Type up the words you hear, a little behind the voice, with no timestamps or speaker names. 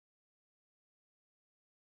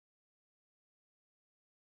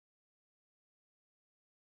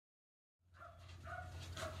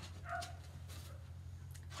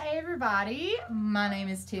Hey everybody, my name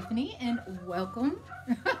is Tiffany and welcome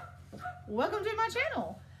welcome to my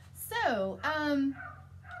channel. So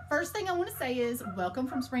first thing I want to say is welcome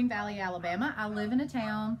from Spring Valley, Alabama. I live in a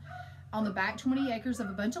town on the back 20 acres of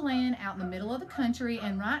a bunch of land out in the middle of the country,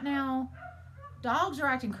 and right now dogs are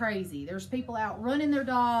acting crazy. There's people out running their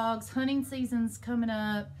dogs. Hunting season's coming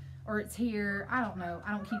up, or it's here. I don't know,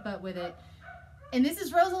 I don't keep up with it. And this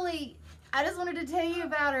is Rosalie. I just wanted to tell you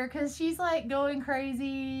about her because she's like going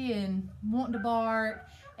crazy and wanting to bark,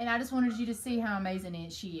 and I just wanted you to see how amazing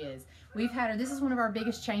she is. We've had her, this is one of our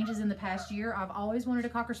biggest changes in the past year. I've always wanted a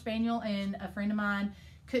Cocker Spaniel, and a friend of mine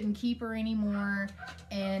couldn't keep her anymore,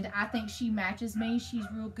 and I think she matches me. She's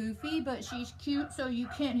real goofy, but she's cute, so you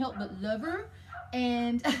can't help but love her.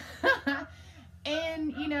 And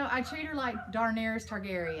and you know, I treat her like Daenerys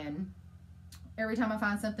Targaryen. Every time I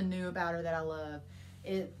find something new about her that I love.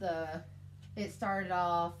 It started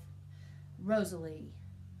off Rosalie,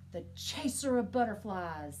 the chaser of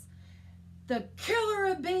butterflies, the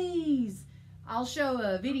killer of bees. I'll show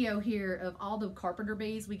a video here of all the carpenter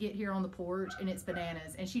bees we get here on the porch, and it's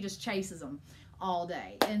bananas, and she just chases them all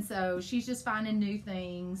day. And so she's just finding new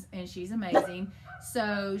things, and she's amazing.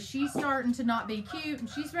 So she's starting to not be cute, and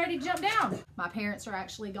she's ready to jump down. My parents are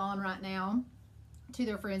actually gone right now to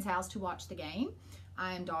their friend's house to watch the game.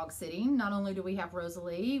 I am dog sitting. Not only do we have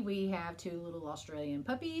Rosalie, we have two little Australian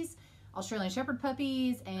puppies, Australian Shepherd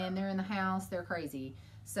puppies, and they're in the house. They're crazy.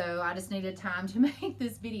 So I just needed time to make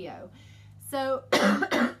this video. So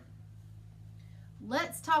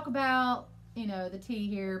let's talk about, you know, the tea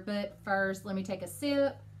here. But first, let me take a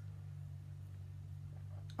sip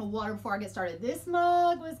of water before I get started. This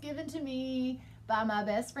mug was given to me by my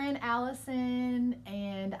best friend Allison,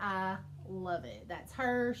 and I love it. That's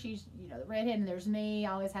her. She's, you know, the redhead, and there's me.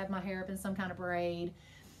 I always have my hair up in some kind of braid,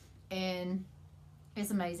 and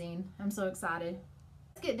it's amazing. I'm so excited.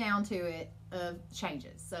 Let's get down to it of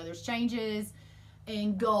changes. So there's changes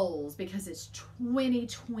and goals because it's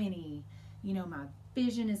 2020. You know, my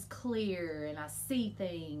vision is clear and I see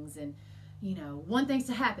things, and you know, want things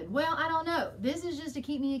to happen. Well, I don't know. This is just to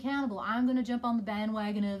keep me accountable. I'm going to jump on the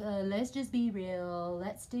bandwagon of let's just be real.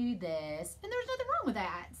 Let's do this. And there's nothing wrong with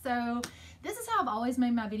that. So this is how I've always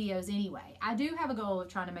made my videos anyway. I do have a goal of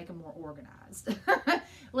trying to make them more organized.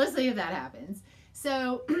 Let's see if that happens.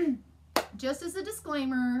 So just as a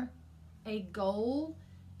disclaimer, a goal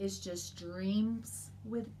is just dreams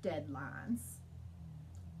with deadlines.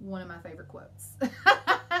 One of my favorite quotes.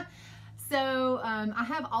 So I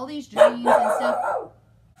have all these dreams and stuff.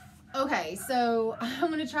 Okay, so I'm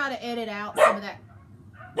going to try to edit out some of that.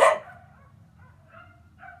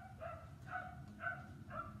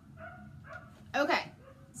 Okay,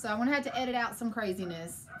 so I'm going to have to edit out some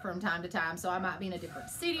craziness from time to time. So I might be in a different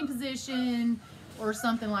seating position or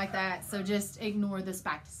something like that. So just ignore the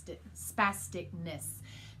spasticness.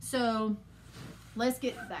 So let's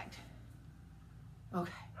get back.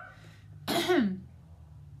 Okay.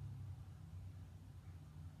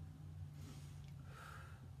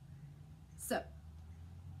 So,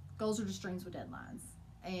 goals are just dreams with deadlines.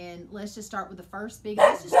 And let's just start with the first big,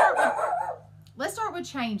 let's start with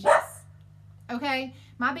changes. Okay?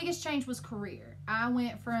 My biggest change was career. I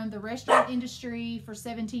went from the restaurant industry for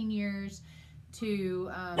 17 years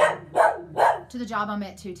to the job I'm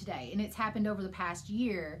at today. And it's happened over the past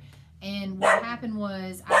year. And what happened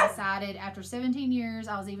was I decided after 17 years,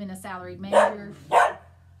 I was even a salaried manager,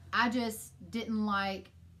 I just didn't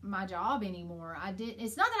like my job anymore.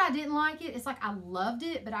 It's not that I didn't like it, it's like I loved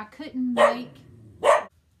it, but I couldn't make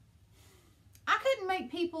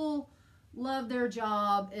people love their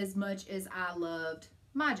job as much as I loved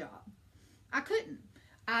my job. I couldn't.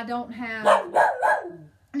 I don't have,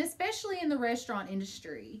 and especially in the restaurant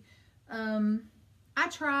industry, I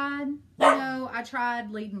tried, you know, I tried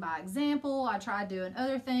leading by example. I tried doing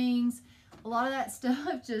other things. A lot of that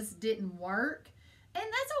stuff just didn't work, and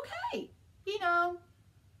that's okay. You know,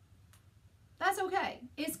 that's okay.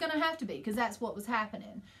 It's gonna have to be, because that's what was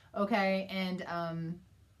happening. Okay, and I'm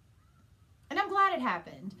glad it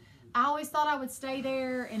happened. I always thought I would stay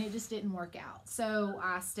there, and it just didn't work out. So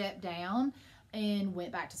I stepped down and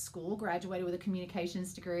went back to school, graduated with a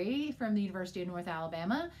communications degree from the University of North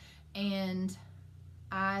Alabama, and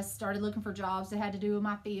I started looking for jobs that had to do with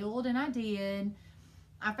my field, and I did.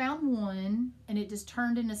 I found one, and it just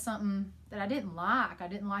turned into something that I didn't like. I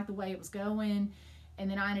didn't like the way it was going,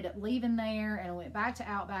 and then I ended up leaving there, and I went back to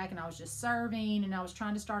Outback, and I was just serving, and I was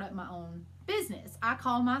trying to start up my own business. I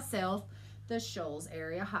call myself the Shoals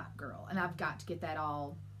Area Hot Girl, and I've got to get that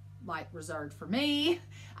all like reserved for me.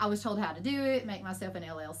 I was told how to do it, make myself an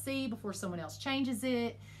LLC before someone else changes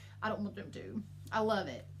it. I don't want them to. I love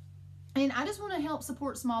it. And I just want to help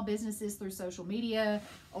support small businesses through social media,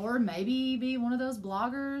 or maybe be one of those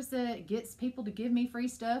bloggers that gets people to give me free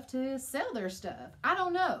stuff to sell their stuff. I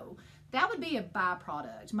don't know. That would be a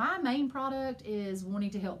byproduct. My main product is wanting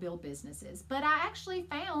to help build businesses, but I actually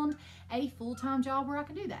found a full-time job where I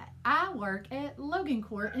can do that. I work at Logan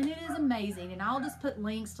Court, and it is amazing, and I'll just put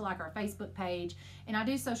links to like our Facebook page, and I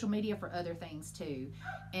do social media for other things too.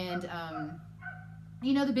 And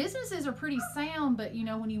you know, the businesses are pretty sound, but you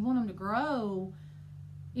know, when you want them to grow,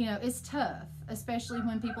 you know, it's tough, especially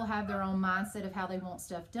when people have their own mindset of how they want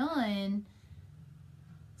stuff done.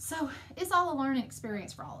 So it's all a learning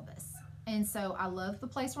experience for all of us. And so I love the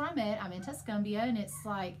place where I'm at. I'm in Tuscumbia, and it's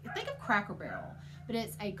like, think of Cracker Barrel, but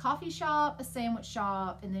it's a coffee shop, a sandwich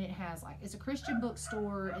shop, and then it has like, it's a Christian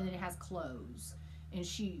bookstore, and then it has clothes and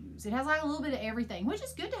shoes. It has like a little bit of everything, which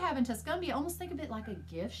is good to have in Tuscumbia. Almost think of it like a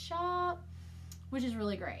gift shop, which is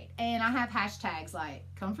really great. And I have hashtags like,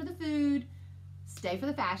 come for the food, stay for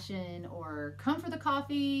the fashion, or come for the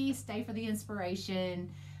coffee, stay for the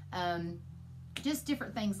inspiration. Just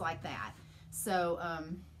different things like that. So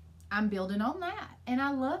I'm building on that, and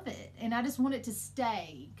I love it, and I just want it to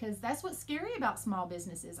stay, because that's what's scary about small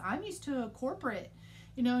businesses. I'm used to a corporate,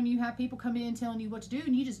 you know, and you have people come in telling you what to do,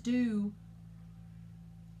 and you just do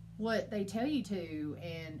what they tell you to.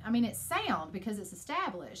 And I mean, it's sound because it's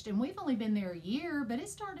established, and we've only been there a year, but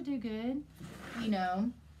it's starting to do good, you know.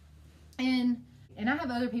 And I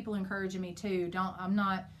have other people encouraging me too. I'm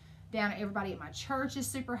not down. Everybody at my church is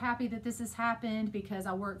super happy that this has happened, because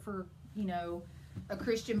I work for, you know, a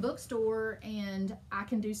Christian bookstore, and I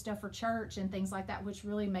can do stuff for church and things like that, which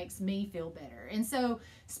really makes me feel better. And so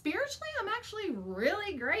spiritually, I'm actually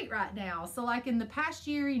really great right now. So like in the past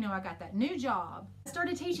year, you know, I got that new job. I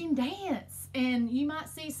started teaching dance, and you might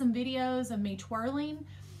see some videos of me twirling.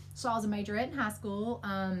 So I was a majorette in high school.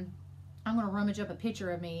 I'm going to rummage up a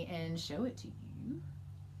picture of me and show it to you.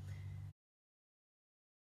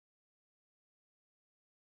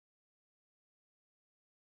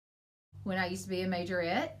 When I used to be a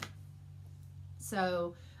majorette.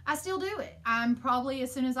 So I still do it. I'm probably,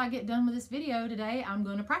 as soon as I get done with this video today, I'm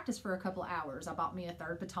going to practice for a couple of hours. I bought me a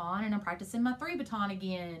 3rd baton, and I'm practicing my 3 baton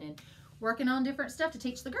again, and working on different stuff to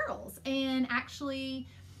teach the girls. And actually,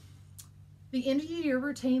 the end of the year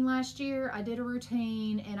routine last year, I did a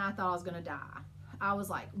routine, and I thought I was going to die. I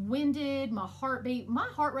was like winded, my heart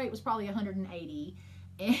rate was probably 180.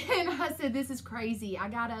 And I said, this is crazy. I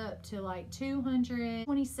got up to like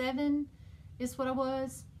 227 is what I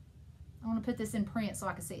was. I want to put this in print so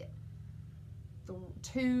I can see it.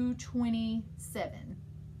 227.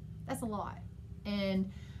 That's a lot.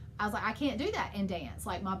 And I was like, I can't do that in dance.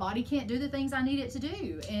 Like, my body can't do the things I need it to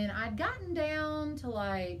do. And I'd gotten down to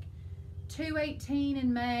like 218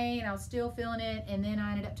 in May, and I was still feeling it. And then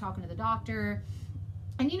I ended up talking to the doctor.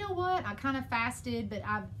 And you know what? I kind of fasted, but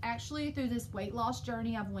I've actually, through this weight loss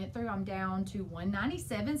journey I've went through, I'm down to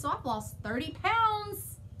 197. So I've lost 30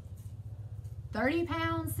 pounds. 30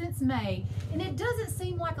 pounds since May. And it doesn't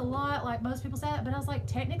seem like a lot, like most people say that, but I was like,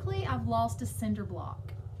 technically, I've lost a cinder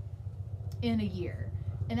block in a year.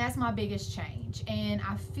 And that's my biggest change. And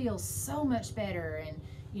I feel so much better. And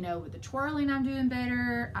you know, with the twirling, I'm doing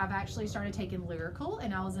better. I've actually started taking lyrical,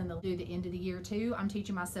 and I was do the end of the year too. I'm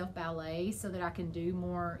teaching myself ballet so that I can do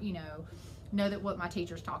more, you know that what my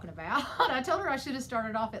teacher's talking about. I told her I should have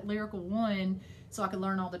started off at lyrical 1 so I could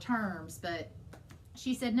learn all the terms, but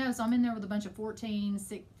she said no. So I'm in there with a bunch of 14,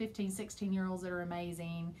 15, 16-year-olds that are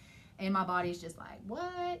amazing, and my body's just like,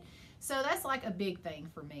 what? So that's like a big thing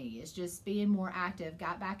for me, is just being more active.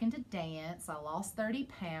 Got back into dance. I lost 30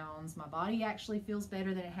 pounds. My body actually feels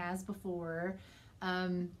better than it has before.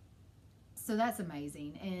 So that's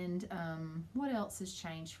amazing. And what else has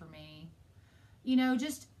changed for me? You know,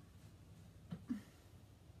 just,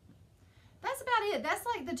 that's about it. That's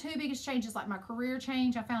like the 2 biggest changes. Like my career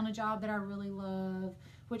change, I found a job that I really love,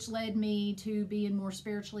 which led me to being more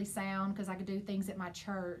spiritually sound, because I could do things at my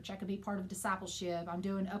church. I could be part of discipleship. I'm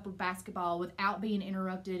doing upward basketball without being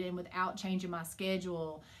interrupted and without changing my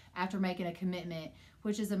schedule after making a commitment,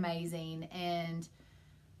 which is amazing. And,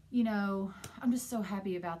 you know, I'm just so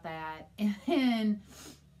happy about that. And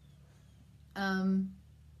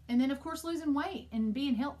then of course, losing weight and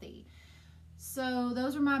being healthy. So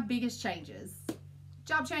those are my biggest changes.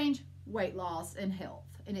 Job change, weight loss, and health.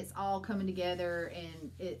 And it's all coming together,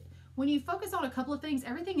 and when you focus on a couple of things,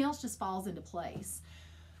 everything else just falls into place.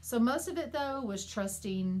 So most of it though was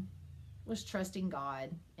trusting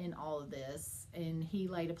God in all of this, and he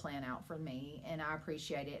laid a plan out for me, and I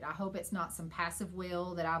appreciate it. I hope it's not some passive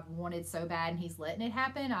will that I've wanted so bad and he's letting it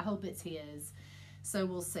happen. I hope it's his. So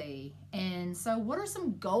we'll see. And so what are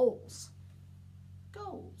some goals?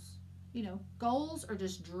 You know, goals are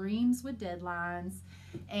just dreams with deadlines.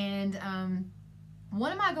 And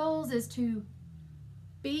one of my goals is to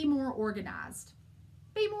be more organized.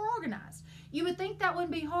 Be more organized. You would think that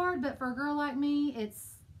wouldn't be hard, but for a girl like me,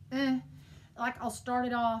 it's like I'll start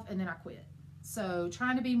it off and then I quit. So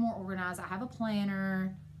trying to be more organized. I have a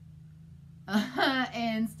planner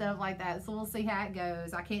and stuff like that. So we'll see how it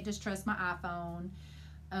goes. I can't just trust my iPhone.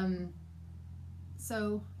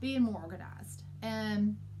 So being more organized.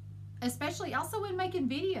 And especially also when making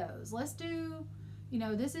videos. Let's do, you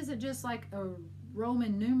know, this isn't just like a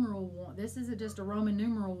Roman numeral one. This isn't just a Roman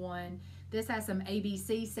numeral one. This has some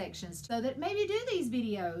ABC sections so that maybe do these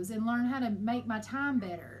videos and learn how to make my time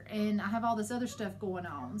better. And I have all this other stuff going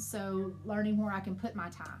on. So learning where I can put my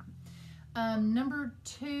time. Number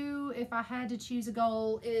 2, if I had to choose a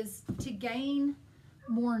goal, is to gain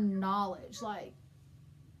more knowledge. Like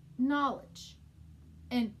knowledge.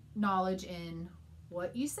 And knowledge in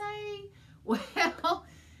what you say. Well,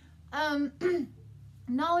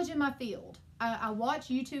 knowledge in my field. I watch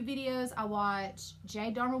YouTube videos. I watch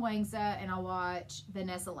Jade Darmawangsa and I watch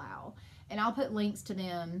Vanessa. And I'll put links to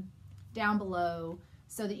them down below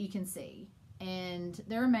so that you can see. And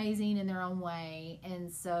they're amazing in their own way.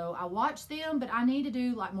 And so I watch them, but I need to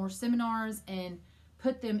do like more seminars and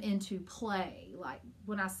put them into play. Like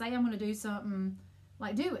when I say I'm going to do something,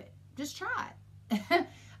 like do it. Just try it.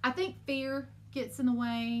 I think fear gets in the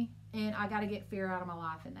way, and I got to get fear out of my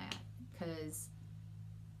life in that, because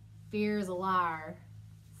fear is a liar.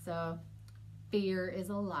 So fear is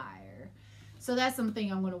a liar. So that's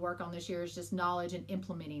something I'm going to work on this year, is just knowledge and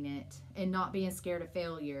implementing it and not being scared of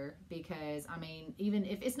failure. Because I mean, even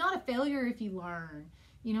if it's not a failure if you learn,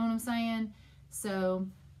 you know what I'm saying? So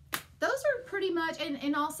those are pretty much,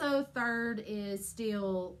 and also third is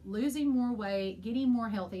still losing more weight, getting more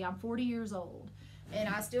healthy. I'm 40 years old and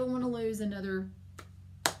I still want to lose another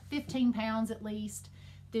 15 pounds at least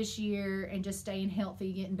this year, and just staying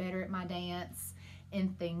healthy, getting better at my dance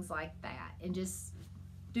and things like that, and just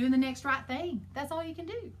doing the next right thing. That's all you can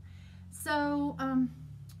do. So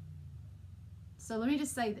so let me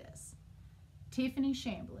just say this. Tiffany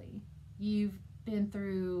Shambly, you've been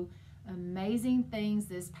through amazing things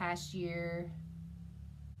this past year.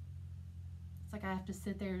 It's like I have to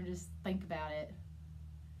sit there and just think about it.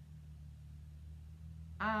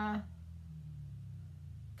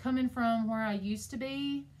 Coming from where I used to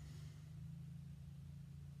be,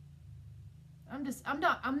 I'm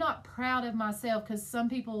not proud of myself, because some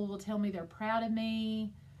people will tell me they're proud of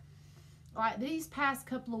me. Like these past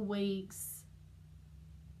couple of weeks,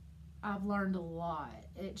 I've learned a lot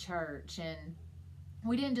at church, and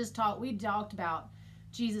we didn't just talk, we talked about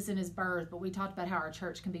Jesus and his birth, but we talked about how our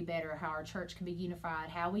church can be better, how our church can be unified,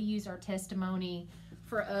 how we use our testimony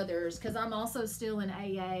for others, because I'm also still in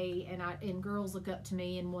AA, and girls look up to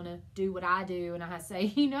me and want to do what I do, and I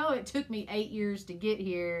say, you know, it took me 8 years to get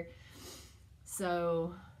here.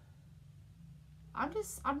 So I'm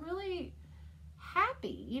really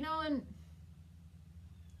happy, you know, and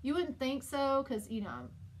you wouldn't think so, because, you know,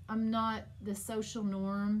 I'm not the social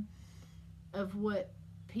norm of what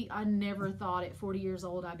I never thought at 40 years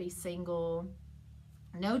old I'd be single,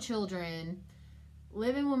 no children,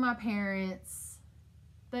 living with my parents.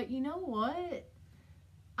 But you know what?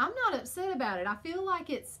 I'm not upset about it. I feel like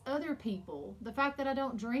it's other people. The fact that I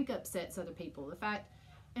don't drink upsets other people. The fact,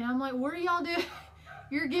 and I'm like, what are y'all doing?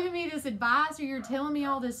 You're giving me this advice, or you're telling me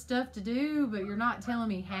all this stuff to do, but you're not telling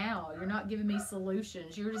me how. You're not giving me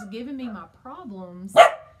solutions. You're just giving me my problems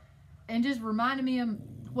and just reminding me of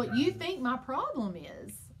what you think my problem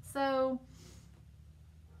is. So,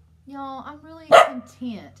 y'all, I'm really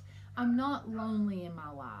content. I'm not lonely in my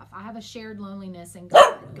life. I have a shared loneliness in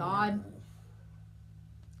God.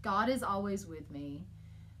 God is always with me,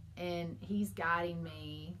 and he's guiding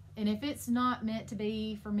me. And if it's not meant to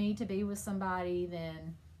be for me to be with somebody,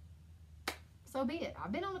 then so be it.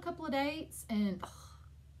 I've been on a couple of dates, and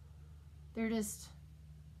they're just,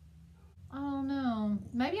 I don't know.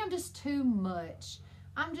 Maybe I'm just too much.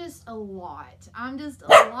 I'm just a lot. I'm just a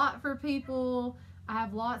lot for people. I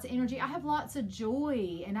have lots of energy. I have lots of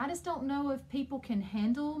joy, and I just don't know if people can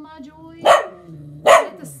handle my joy.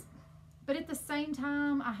 But at the same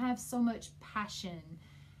time, I have so much passion,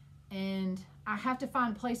 and I have to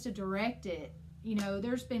find a place to direct it. You know,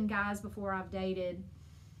 there's been guys before I've dated,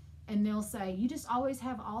 and they'll say, you just always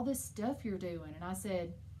have all this stuff you're doing. And I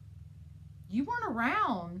said, you weren't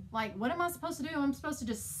around. Like, what am I supposed to do? I'm supposed to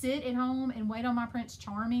just sit at home and wait on my Prince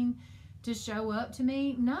Charming to show up to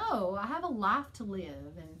me? No, I have a life to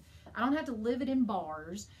live, and I don't have to live it in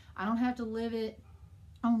bars. I don't have to live it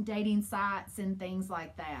on dating sites and things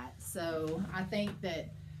like that. So I think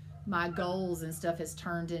that my goals and stuff has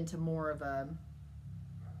turned into more of a,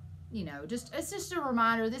 you know, it's just a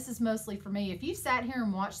reminder. This is mostly for me. If you sat here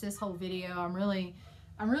and watched this whole video, I'm really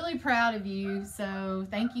proud of you. So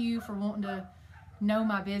thank you for wanting to know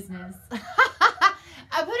my business.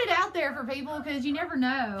 I put it out there for people because you never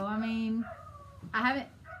know. I mean, I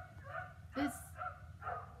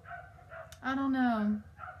don't know.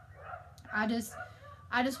 I just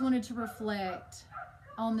wanted to reflect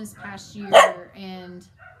on this past year, and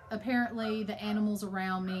apparently the animals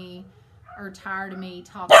around me are tired of me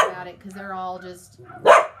talking about it because they're all just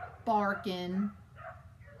barking.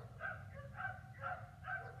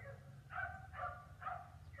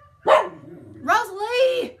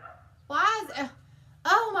 Rosalie! Why is it?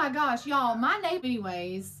 Oh my gosh, y'all, my neighbor.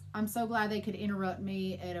 Anyways, I'm so glad they could interrupt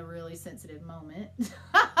me at a really sensitive moment.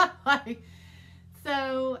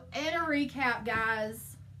 So, in a recap,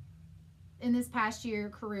 guys, in this past year,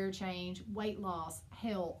 career change, weight loss,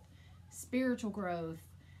 health, spiritual growth,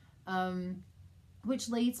 which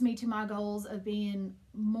leads me to my goals of being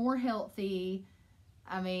more healthy.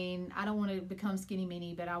 I mean, I don't want to become skinny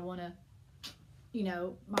mini, but I want to, you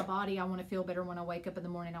know, my body, I want to feel better when I wake up in the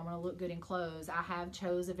morning. I want to look good in clothes. I have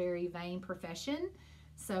chose a very vain profession,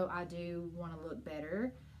 so I do want to look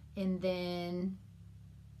better. And then,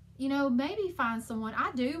 you know, maybe find someone.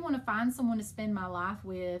 I do want to find someone to spend my life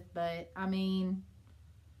with, but I mean,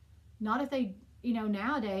 not if they, you know,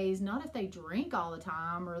 nowadays, not if they drink all the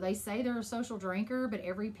time, or they say they're a social drinker, but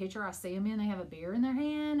every picture I see them in, they have a beer in their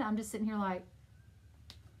hand. I'm just sitting here like,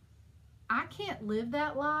 I can't live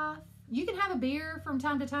that life. You can have a beer from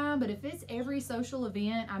time to time, but if it's every social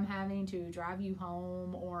event, I'm having to drive you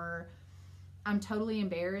home, or I'm totally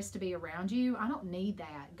embarrassed to be around you, I don't need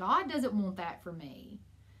that. God doesn't want that for me.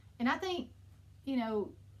 And I think, you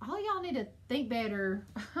know, all y'all need to think better.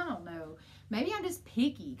 I don't know. Maybe I'm just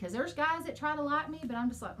picky, because there's guys that try to like me, but I'm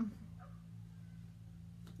just like,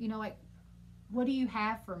 you know, like, what do you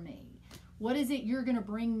have for me? What is it you're going to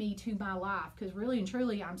bring me to my life? Because really and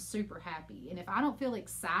truly, I'm super happy. And if I don't feel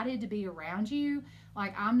excited to be around you,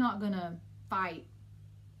 like, I'm not going to fight.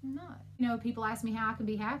 I'm not. You know, people ask me how I can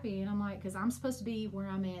be happy, and I'm like, because I'm supposed to be where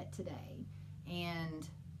I'm at today. And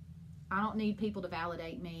I don't need people to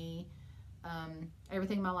validate me.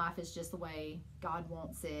 Everything in my life is just the way God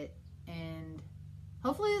wants it. And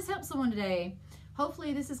hopefully this helps someone today.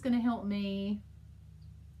 Hopefully this is going to help me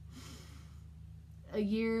a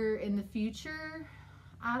year in the future.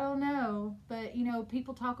 I don't know. But, you know,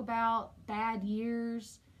 people talk about bad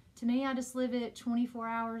years. To me, I just live it 24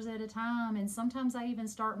 hours at a time. And sometimes I even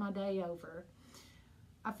start my day over.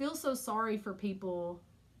 I feel so sorry for people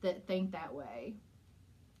that think that way.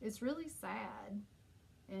 It's really sad.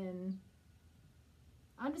 And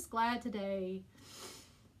I'm just glad today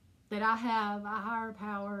that I have a higher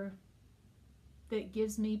power that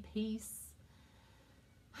gives me peace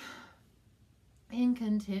and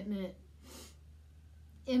contentment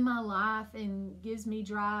in my life, and gives me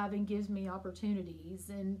drive and gives me opportunities.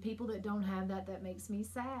 And people that don't have that, that makes me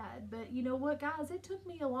sad. But you know what, guys? It took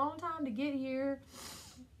me a long time to get here.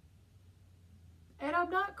 And I'm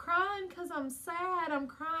not crying because I'm sad. I'm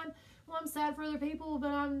crying, well, I'm sad for other people,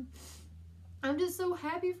 but I'm just so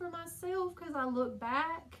happy for myself, because I look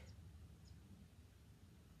back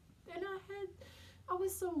and I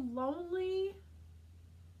was so lonely,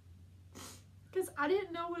 because I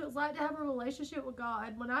didn't know what it was like to have a relationship with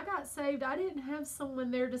God. When I got saved, I didn't have someone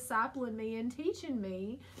there discipling me and teaching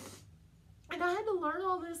me. And I had to learn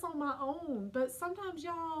all this on my own. But sometimes,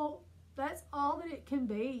 y'all, that's all that it can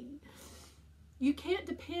be. You can't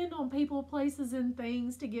depend on people, places, and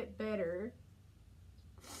things to get better.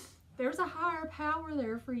 There's a higher power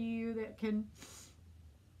there for you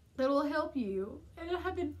that'll help you. And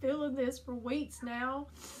I've been feeling this for weeks now.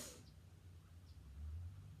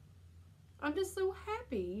 I'm just so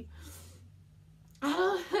happy.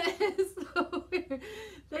 It's so weird.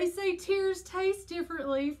 They say tears taste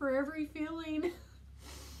differently for every feeling.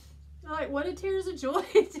 Like, what do tears of joy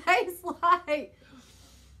taste like?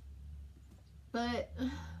 But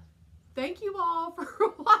thank you all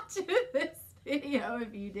for watching this video,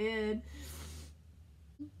 if you did.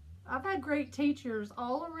 I've had great teachers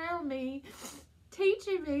all around me,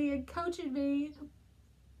 teaching me and coaching me.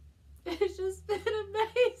 It's just been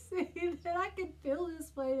amazing that I can feel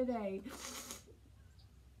this way today.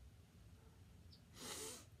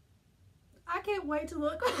 I can't wait to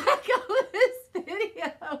look back on this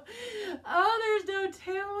video. Oh, there's no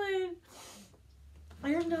telling.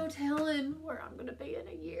 There's no telling where I'm going to be in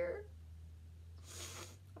a year.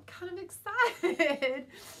 I'm kind of excited.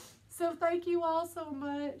 So thank you all so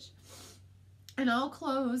much. And I'll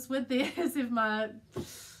close with this. If my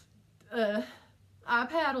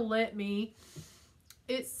iPad will let me.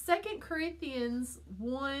 It's 2 Corinthians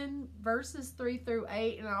 1 verses 3 through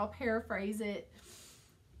 8, and I'll paraphrase it.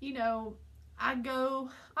 You know, I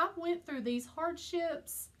went through these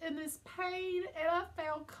hardships and this pain, and I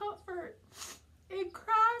found comfort in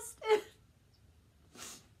Christ. And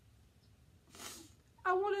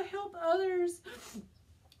I want to help others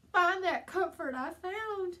find that comfort I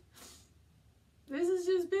found. This has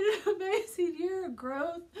just been an amazing year of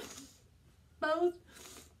growth, both,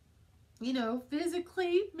 you know,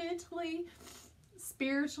 physically, mentally,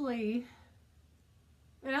 spiritually.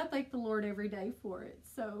 And I thank the Lord every day for it.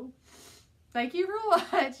 So, thank you for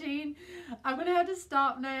watching. I'm going to have to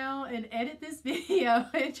stop now and edit this video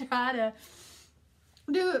and try to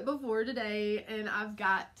do it before today. And I've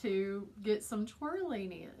got to get some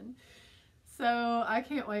twirling in. So, I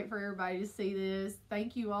can't wait for everybody to see this.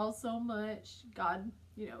 Thank you all so much. God,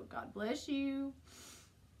 you know, God bless you.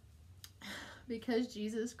 Because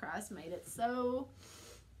Jesus Christ made it so.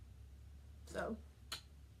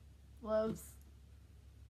 Loves.